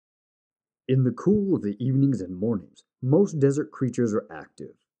In the cool of the evenings and mornings, most desert creatures are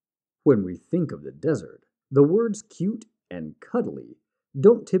active. When we think of the desert, the words cute and cuddly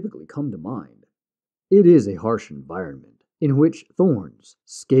don't typically come to mind. It is a harsh environment in which thorns,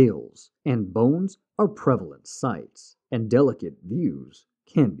 scales, and bones are prevalent sights, and delicate views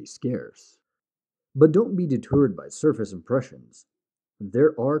can be scarce. But don't be deterred by surface impressions.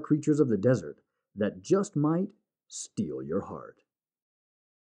 There are creatures of the desert that just might steal your heart.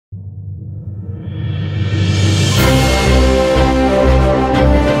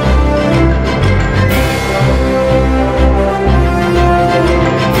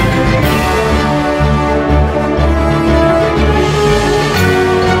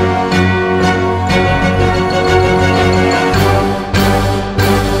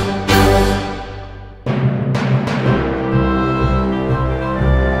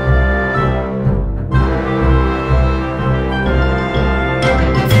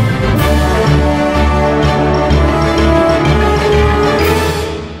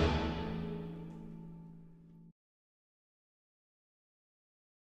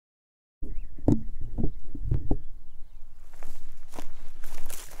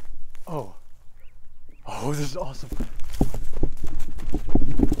 Oh, this is awesome.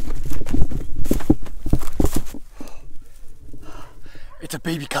 It's a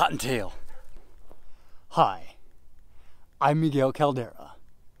baby cottontail. Hi, I'm Miguel Caldera,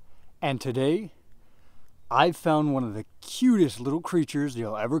 and today I've found one of the cutest little creatures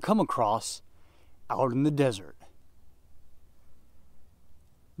you'll ever come across out in the desert.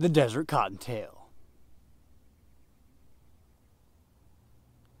 The Desert Cottontail.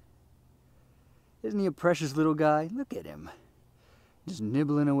 Isn't he a precious little guy? Look at him. Just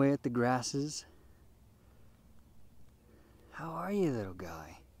nibbling away at the grasses. How are you, little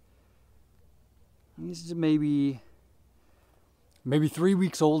guy? He's maybe 3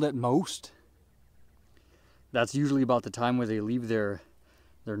 weeks old at most. That's usually about the time where they leave their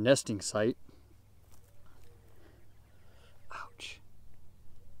nesting site. Ouch.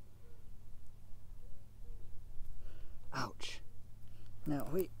 Ouch. Now,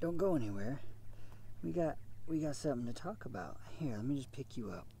 wait, don't go anywhere. We got something to talk about. Here, let me just pick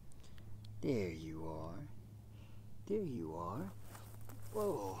you up. There you are. There you are.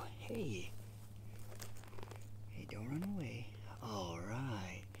 Whoa, hey. Hey, don't run away. All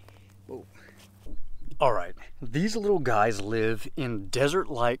right. Whoa. All right, these little guys live in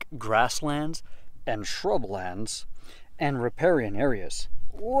desert-like grasslands and shrublands and riparian areas.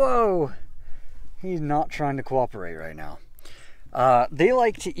 Whoa. He's not trying to cooperate right now. They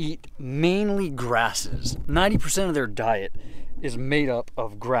like to eat mainly grasses. 90% of their diet is made up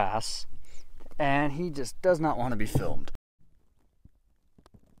of grass, and he just does not want to be filmed.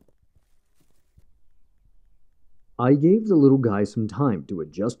 I gave the little guy some time to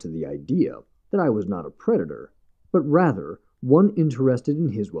adjust to the idea that I was not a predator, but rather one interested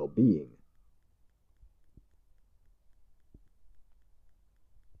in his well-being.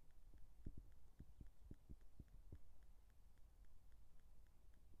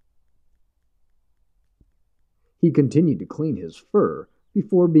 He continued to clean his fur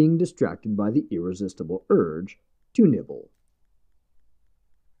before being distracted by the irresistible urge to nibble.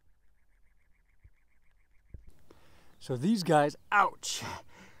 So these guys, ouch,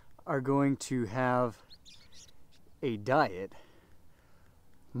 are going to have a diet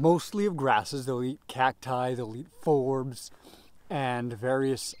mostly of grasses. They'll eat cacti, they'll eat forbs, and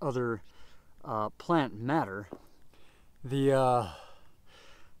various other plant matter. The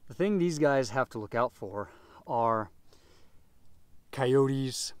thing these guys have to look out for are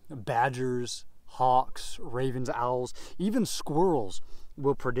coyotes, badgers, hawks, ravens, owls, even squirrels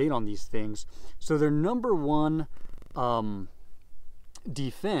will predate on these things. So their number one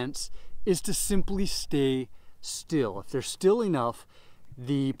defense is to simply stay still. If they're still enough,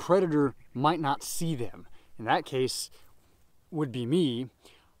 the predator might not see them. In that case, would be me,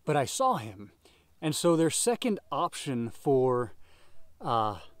 but I saw him. And so their second option for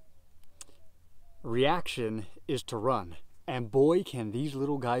reaction is to run. And boy, can these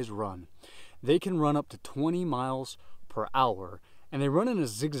little guys run. They can run up to 20 miles per hour, and they run in a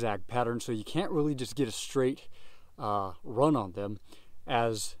zigzag pattern, so you can't really just get a straight run on them,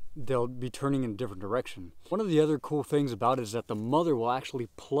 as they'll be turning in a different direction. One of the other cool things about it is that the mother will actually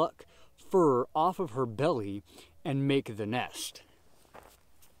pluck fur off of her belly and make the nest.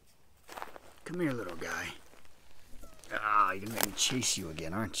 Come here, little guy. Ah, you're gonna make me chase you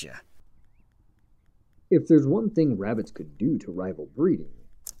again, aren't you? If there's one thing rabbits could do to rival breeding,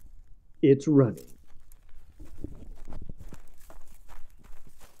 it's running.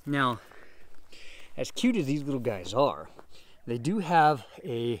 Now, as cute as these little guys are, they do have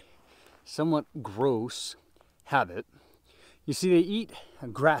a somewhat gross habit. You see, they eat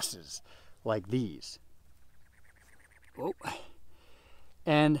grasses like these. Oh.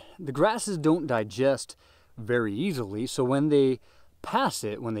 And the grasses don't digest very easily, so when they pass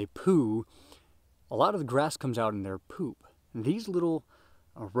it, when they poo, a lot of the grass comes out in their poop. And these little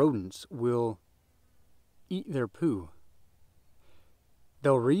rodents will eat their poo.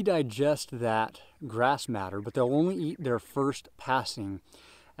 They'll redigest that grass matter, but they'll only eat their first passing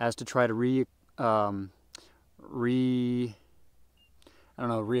as to try to reaccommodate,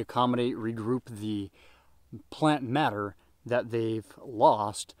 regroup the plant matter that they've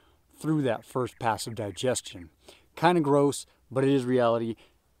lost through that first pass of digestion. Kind of gross, but it is reality.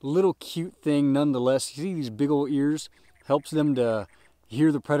 Little cute thing nonetheless. You see these big old ears? Helps them to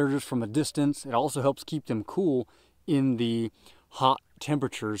hear the predators from a distance. It also helps keep them cool in the hot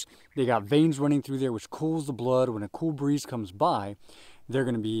temperatures. They got veins running through there which cools the blood. When a cool breeze comes by, they're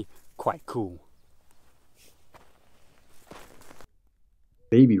going to be quite cool.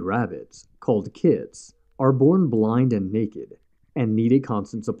 Baby rabbits, called kits, are born blind and naked and need a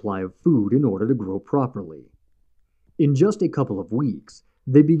constant supply of food in order to grow properly. In just a couple of weeks,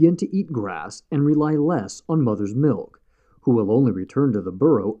 they begin to eat grass and rely less on mother's milk, who will only return to the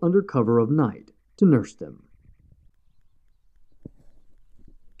burrow under cover of night to nurse them.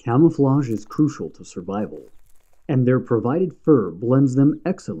 Camouflage is crucial to survival, and their provided fur blends them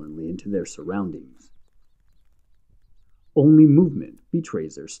excellently into their surroundings. Only movement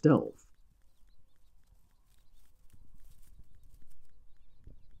betrays their stealth.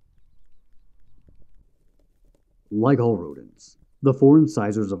 Like all rodents, the four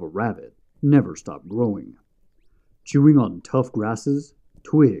incisors of a rabbit never stop growing. Chewing on tough grasses,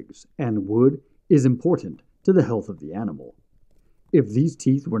 twigs, and wood is important to the health of the animal. If these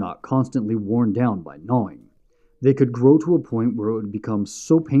teeth were not constantly worn down by gnawing, they could grow to a point where it would become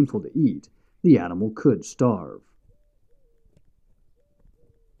so painful to eat, the animal could starve.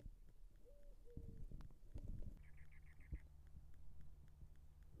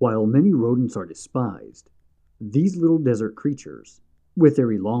 While many rodents are despised, these little desert creatures, with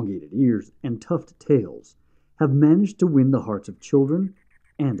their elongated ears and tufted tails, have managed to win the hearts of children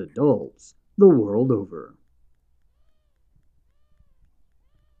and adults the world over.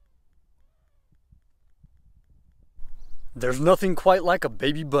 There's nothing quite like a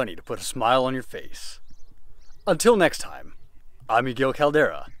baby bunny to put a smile on your face. Until next time, I'm Miguel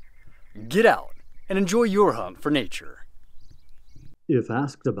Caldera. Get out and enjoy your hunt for nature. If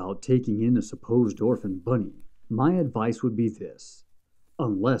asked about taking in a supposed orphan bunny, my advice would be this: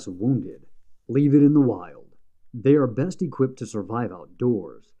 unless wounded, leave it in the wild. They are best equipped to survive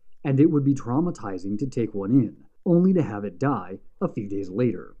outdoors, and it would be traumatizing to take one in, only to have it die a few days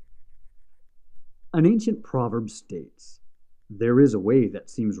later. An ancient proverb states, "There is a way that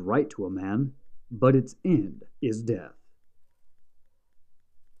seems right to a man, but its end is death."